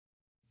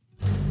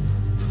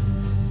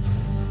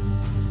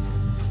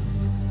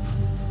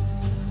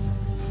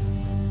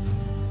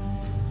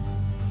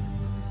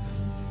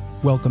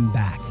Welcome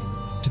back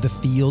to the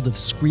field of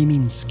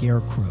screaming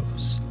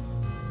scarecrows,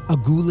 a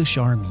ghoulish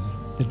army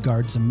that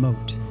guards a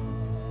moat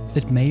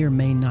that may or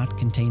may not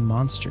contain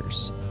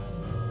monsters,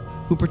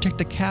 who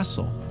protect a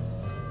castle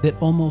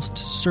that almost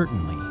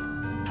certainly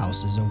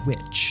houses a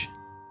witch.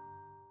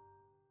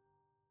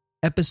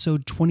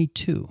 Episode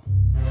 22.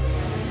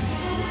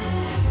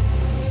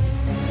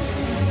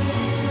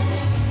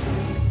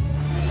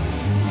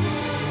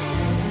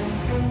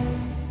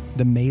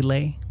 The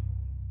Melee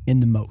in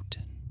the Moat.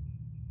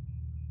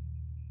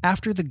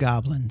 After the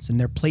goblins and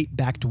their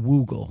plate-backed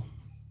woogle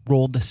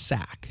rolled the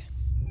sack,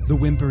 the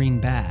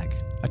whimpering bag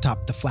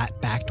atop the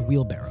flat-backed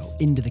wheelbarrow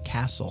into the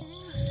castle,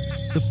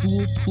 the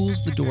fool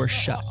pulls the door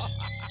shut,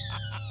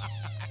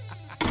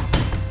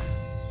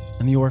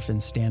 and the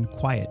orphans stand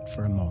quiet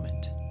for a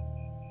moment,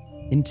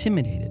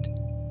 intimidated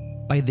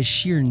by the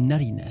sheer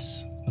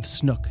nuttiness of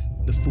Snook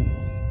the Fool.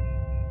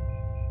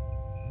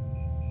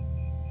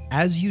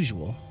 As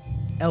usual,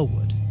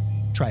 Elwood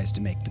tries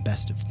to make the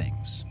best of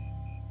things.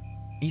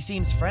 He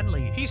seems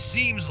friendly. He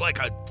seems like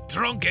a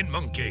drunken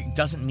monkey.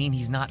 Doesn't mean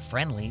he's not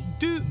friendly.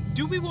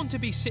 Do we want to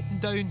be sitting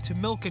down to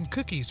milk and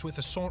cookies with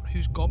a sort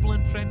who's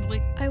goblin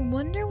friendly? I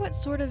wonder what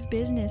sort of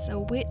business a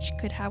witch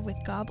could have with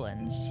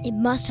goblins. It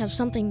must have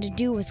something to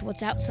do with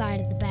what's outside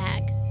of the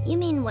bag. You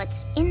mean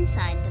what's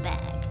inside the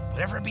bag?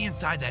 Whatever be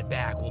inside that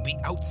bag will be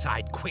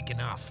outside quick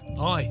enough.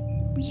 Aye.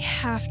 We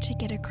have to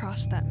get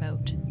across that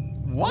moat.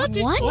 What?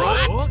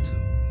 What?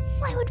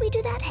 Why would we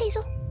do that,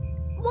 Hazel?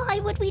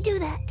 Why would we do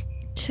that?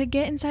 To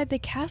get inside the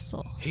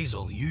castle.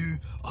 Hazel, you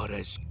are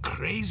as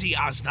crazy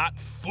as that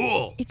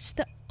fool. It's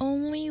the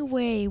only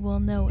way we'll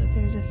know if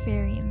there's a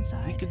fairy We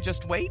inside. could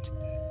just wait.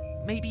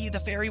 Maybe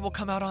the fairy will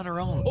come out on her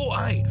own. Oh,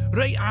 aye,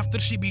 right after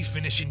she be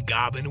finishing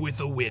gabbing with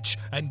the witch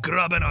and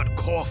grubbing on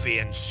coffee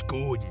and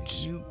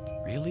scones. You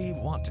really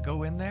want to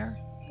go in there?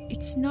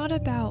 It's not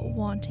about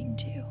wanting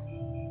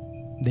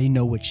to. They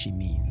know what she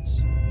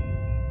means.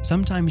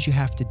 Sometimes you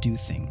have to do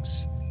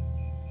things,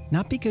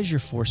 not because you're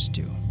forced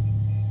to,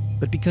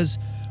 but because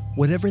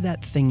whatever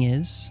that thing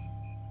is,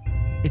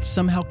 it's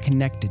somehow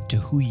connected to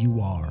who you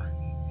are.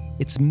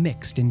 It's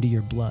mixed into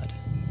your blood,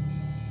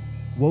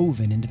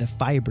 woven into the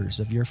fibers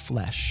of your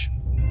flesh,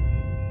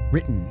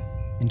 written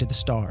into the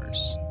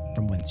stars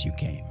from whence you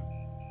came.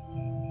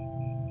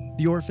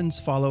 The orphans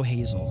follow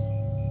Hazel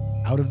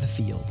out of the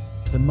field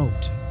to the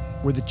moat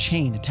where the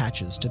chain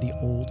attaches to the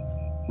old,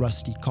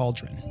 rusty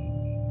cauldron.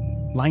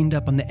 Lined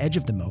up on the edge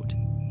of the moat,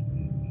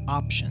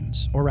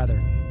 options, or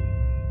rather,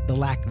 the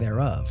lack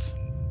thereof,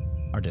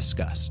 are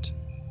discussed.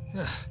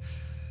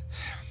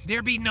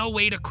 There be no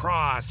way to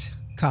cross.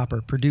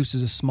 Copper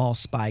produces a small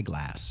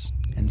spyglass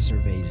and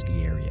surveys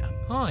the area.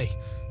 Aye.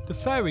 The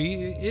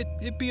ferry,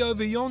 it be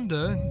over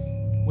yonder,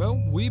 and,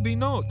 well, we be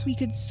not. We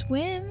could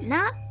swim.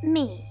 Not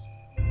me.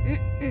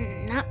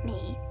 Not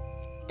me.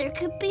 There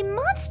could be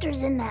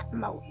monsters in that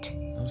moat.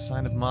 No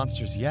sign of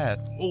monsters yet.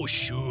 Oh,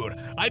 sure.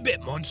 I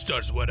bet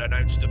monsters would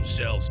announce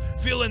themselves,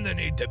 feeling the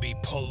need to be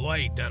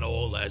polite and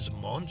all as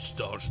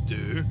monsters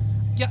do.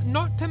 Yeah,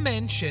 not to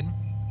mention,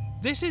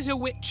 this is a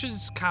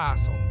witch's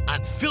castle.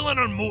 And filling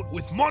our moat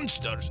with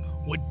monsters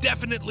would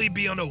definitely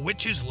be on a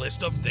witch's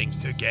list of things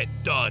to get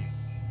done.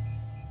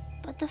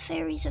 But the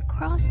fairy's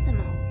across the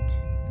moat.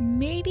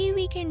 Maybe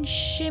we can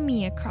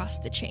shimmy across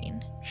the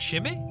chain.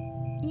 Shimmy?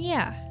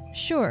 Yeah,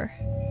 sure.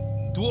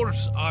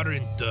 Dwarfs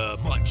aren't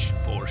much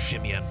for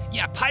shimmying.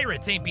 Yeah,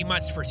 pirates ain't be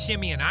much for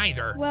shimmying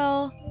either.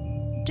 Well,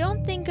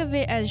 don't think of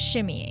it as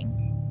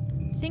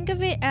shimmying. Think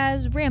of it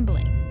as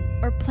rambling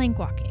or plank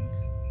walking.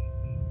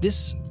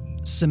 This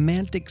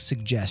semantic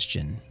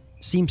suggestion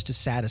seems to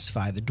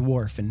satisfy the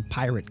dwarf and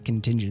pirate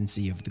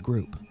contingency of the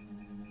group.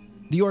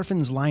 The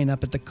orphans line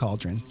up at the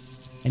cauldron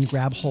and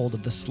grab hold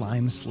of the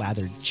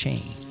slime-slathered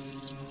chain.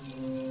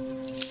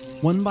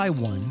 One by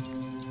one,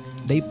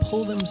 they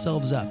pull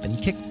themselves up and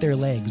kick their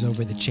legs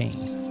over the chain,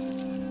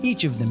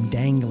 each of them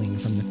dangling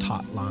from the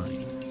taut line.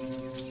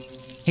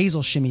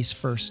 Hazel shimmies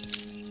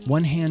first,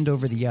 one hand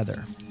over the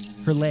other,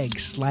 her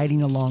legs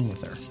sliding along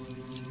with her.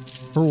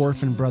 Her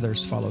orphan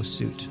brothers follow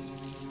suit,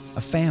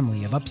 a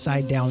family of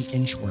upside-down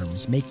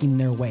inchworms making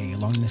their way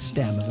along the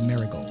stem of a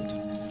marigold.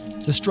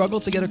 The struggle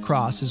to get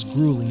across is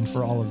grueling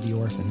for all of the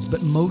orphans,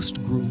 but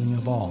most grueling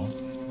of all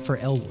for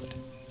Elwood,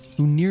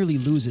 who nearly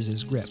loses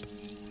his grip.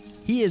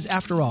 He is,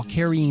 after all,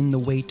 carrying the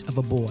weight of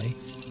a boy,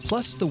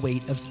 plus the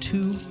weight of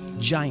two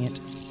giant,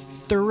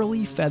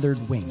 thoroughly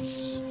feathered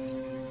wings.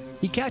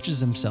 He catches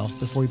himself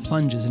before he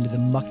plunges into the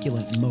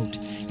mucculent moat,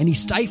 and he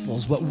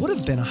stifles what would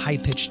have been a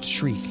high-pitched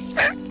shriek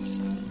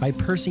by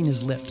pursing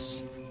his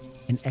lips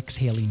and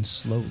exhaling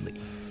slowly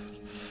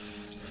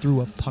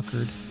through a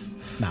puckered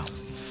mouth.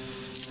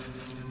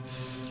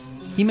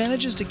 He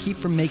manages to keep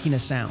from making a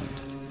sound,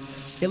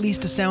 at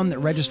least a sound that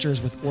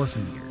registers with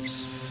orphan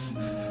ears.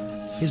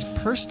 His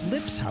pursed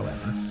lips,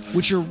 however,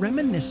 which are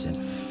reminiscent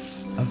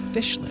of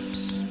fish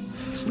lips,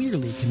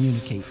 clearly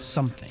communicate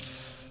something,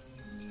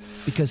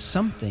 because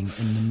something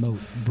in the moat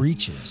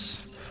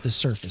breaches the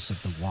surface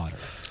of the water.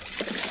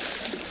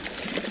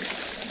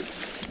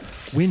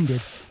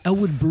 Winded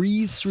Elwood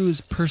breathes through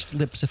his pursed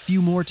lips a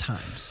few more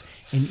times,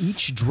 and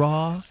each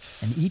draw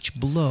and each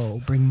blow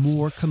bring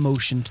more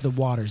commotion to the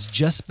waters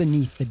just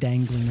beneath the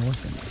dangling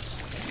orphans.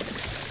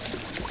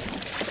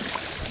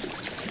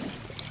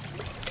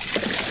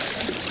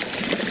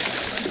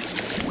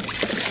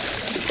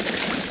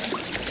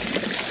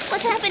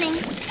 What's happening?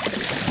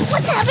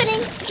 What's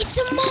happening? It's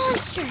a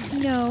monster!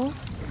 No,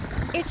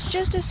 it's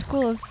just a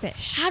school of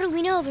fish. How do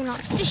we know they're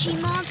not fishy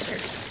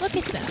monsters? Look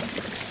at them.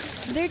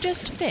 They're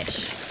just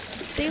fish.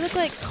 They look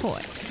like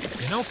koi.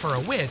 You know, for a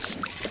witch,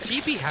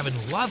 she'd be having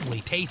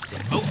lovely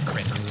tasting moat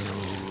critters.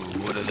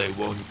 What do they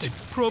want? They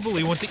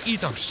probably want to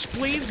eat our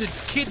spleens and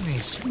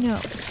kidneys.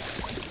 No.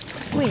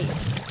 Wait.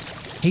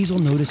 Hazel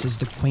notices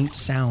the quaint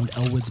sound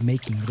Elwood's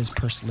making with his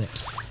pursed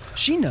lips.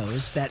 She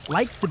knows that,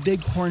 like the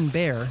bighorn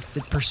bear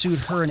that pursued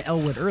her and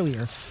Elwood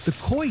earlier, the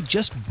koi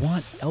just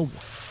want Elwood.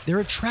 They're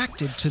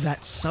attracted to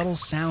that subtle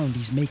sound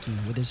he's making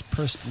with his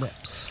pursed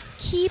lips.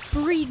 Keep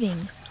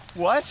breathing.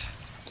 What?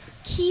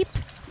 Keep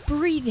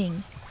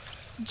breathing.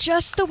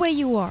 Just the way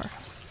you are.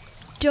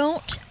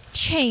 Don't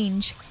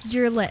change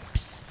your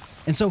lips.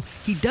 And so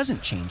he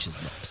doesn't change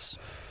his lips.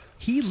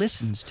 He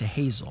listens to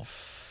Hazel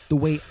the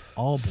way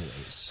all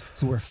boys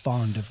who are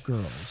fond of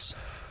girls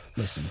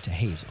listen to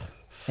Hazel.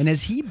 And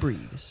as he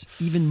breathes,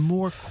 even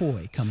more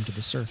koi come to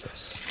the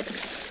surface,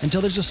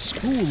 until there's a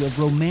school of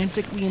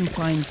romantically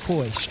inclined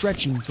koi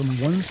stretching from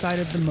one side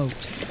of the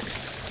moat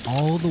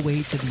all the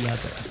way to the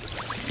other,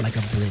 like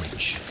a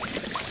bridge.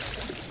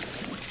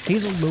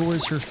 Hazel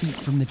lowers her feet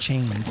from the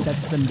chain and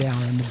sets them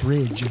down on the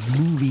bridge of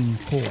moving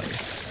koi.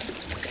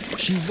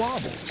 She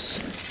wobbles,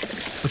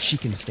 but she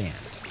can stand.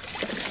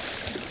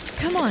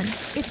 Come on,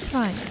 it's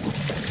fine.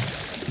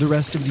 The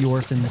rest of the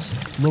orphans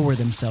lower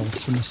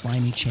themselves from the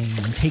slimy chain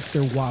and take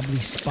their wobbly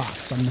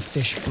spots on the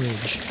fish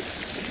bridge.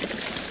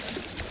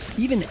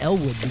 Even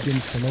Elwood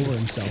begins to lower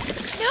himself.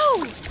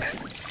 No!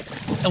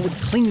 Elwood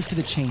clings to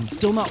the chain,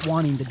 still not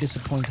wanting to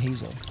disappoint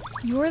Hazel.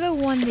 You're the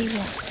one they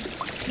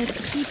want.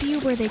 Let's keep you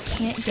where they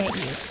can't get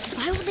you.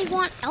 Why would they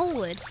want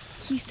Elwood?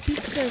 He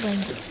speaks their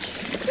language.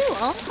 Do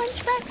all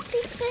hunchbacks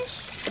speak fish?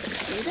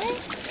 Do they?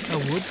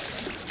 Elwood,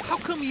 how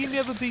come you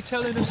never be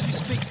telling us you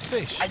speak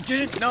fish? I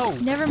didn't know.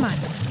 Never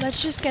mind.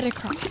 Let's just get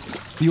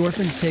across. The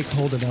orphans take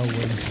hold of Elwood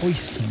and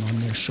hoist him on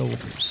their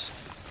shoulders.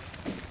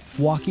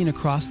 Walking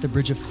across the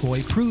bridge of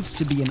koi proves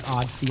to be an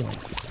odd feeling,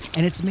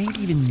 and it's made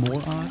even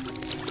more odd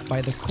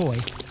by the koi,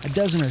 a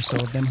dozen or so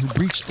of them who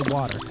breach the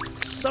water,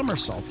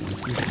 somersaulting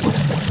through the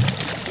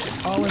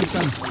water, all in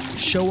some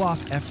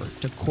show-off effort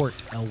to court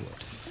Elwood.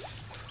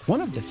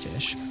 One of the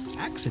fish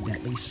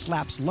accidentally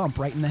slaps Lump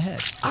right in the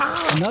head.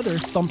 Another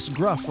thumps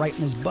Gruff right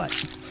in his butt.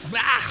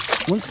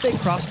 Once they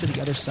cross to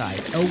the other side,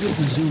 Elwood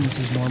resumes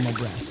his normal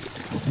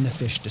breath, and the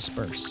fish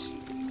disperse.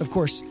 Of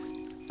course,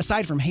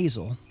 aside from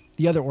Hazel,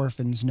 the other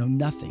orphans know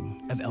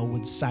nothing of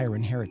Elwood's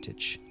siren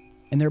heritage,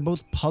 and they're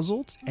both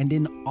puzzled and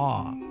in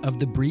awe of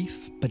the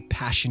brief but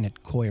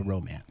passionate koi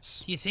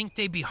romance. You think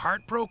they'd be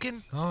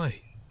heartbroken?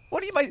 Aye.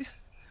 What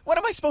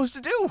am I supposed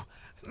to do?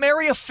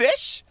 Marry a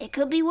fish? It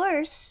could be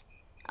worse.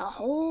 A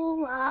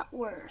whole lot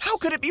worse. How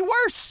could it be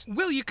worse?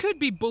 Well, you could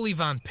be Bully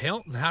Van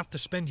Pelt and have to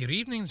spend your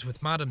evenings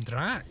with Madame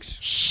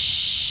Drax.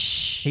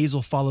 Shh.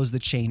 Hazel follows the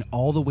chain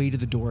all the way to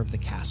the door of the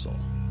castle.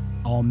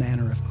 All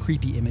manner of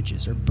creepy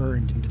images are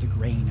burned into the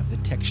grain of the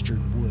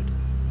textured wood.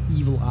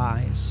 Evil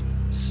eyes,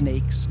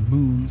 snakes,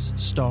 moons,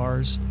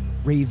 stars,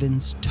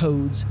 ravens,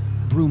 toads,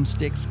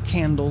 broomsticks,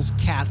 candles,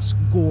 cats,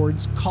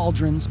 gourds,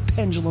 cauldrons,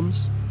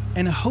 pendulums,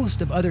 and a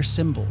host of other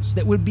symbols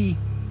that would be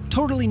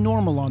totally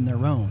normal on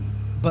their own,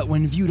 but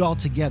when viewed all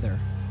together,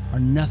 are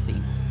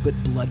nothing but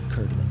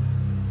blood-curdling.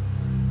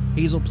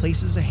 Hazel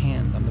places a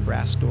hand on the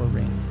brass door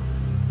ring,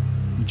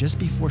 and just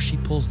before she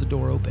pulls the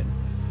door open,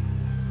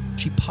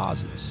 she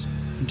pauses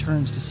and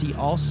turns to see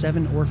all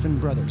 7 orphan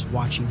brothers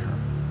watching her,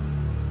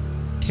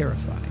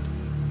 terrified,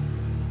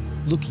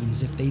 looking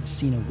as if they'd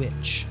seen a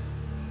witch,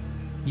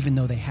 even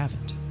though they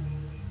haven't.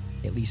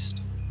 At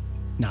least,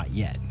 not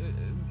yet.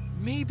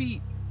 Maybe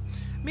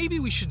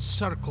we should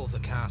circle the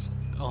castle.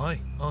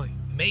 Aye.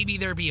 Maybe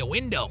there be a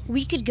window.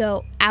 We could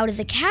go out of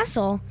the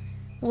castle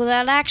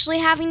without actually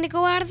having to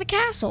go out of the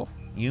castle.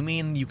 You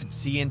mean you could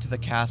see into the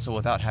castle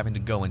without having to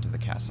go into the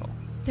castle?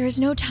 There's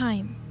no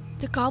time.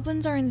 The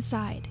goblins are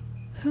inside.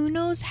 Who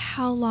knows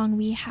how long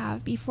we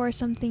have before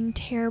something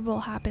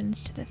terrible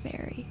happens to the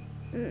fairy?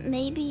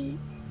 Maybe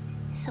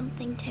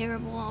something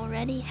terrible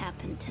already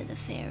happened to the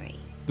fairy.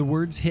 The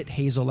words hit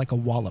Hazel like a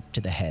wallop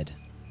to the head,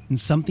 and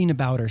something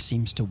about her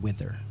seems to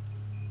wither.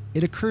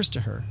 It occurs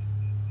to her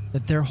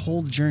that their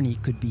whole journey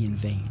could be in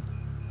vain.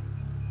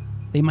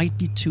 They might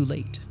be too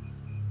late,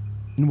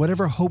 and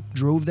whatever hope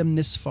drove them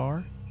this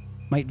far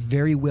might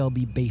very well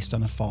be based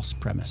on a false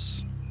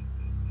premise.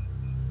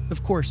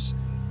 Of course,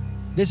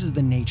 this is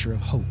the nature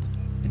of hope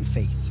and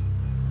faith.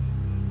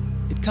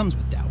 It comes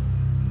with doubt,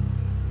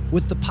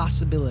 with the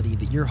possibility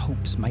that your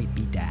hopes might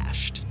be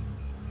dashed.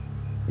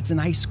 It's an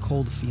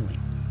ice-cold feeling,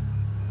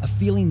 a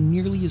feeling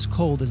nearly as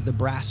cold as the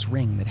brass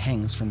ring that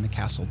hangs from the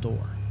castle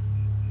door.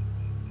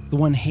 The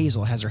one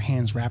Hazel has her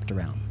hands wrapped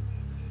around.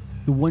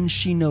 the one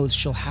she knows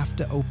she'll have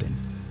to open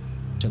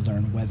to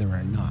learn whether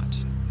or not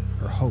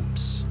her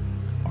hopes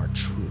are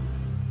true.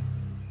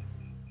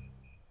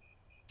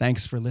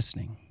 Thanks for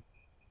listening.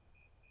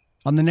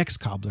 On the next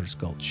Cobbler's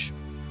Gulch,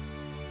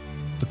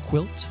 the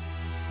Quilt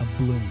of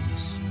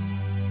Blooms.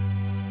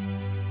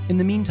 In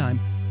the meantime,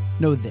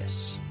 know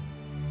this.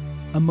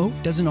 A moat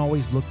doesn't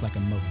always look like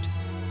a moat.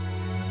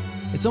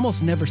 It's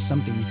almost never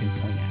something you can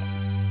point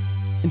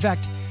at. In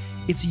fact,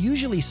 it's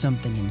usually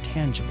something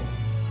intangible.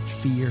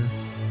 Fear,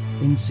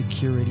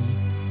 insecurity,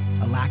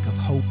 a lack of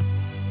hope,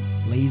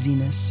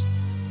 laziness.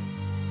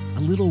 A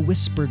little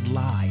whispered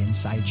lie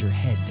inside your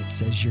head that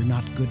says you're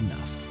not good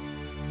enough,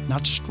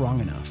 not strong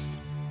enough,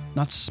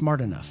 not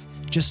smart enough,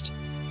 just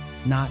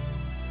not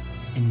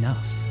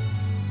enough.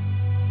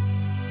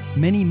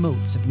 Many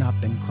moats have not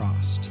been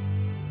crossed.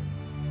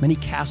 Many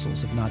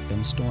castles have not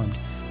been stormed.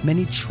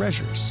 Many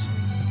treasures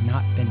have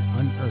not been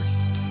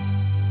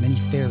unearthed. Many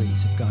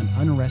fairies have gone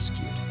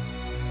unrescued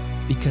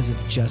because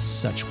of just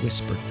such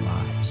whispered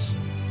lies.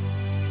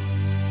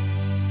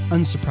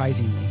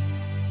 Unsurprisingly,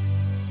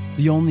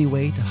 the only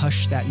way to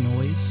hush that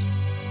noise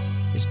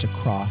is to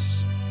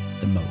cross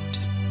the moat.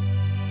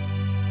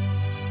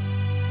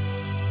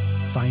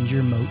 Find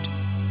your moat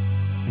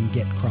and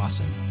get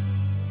crossing.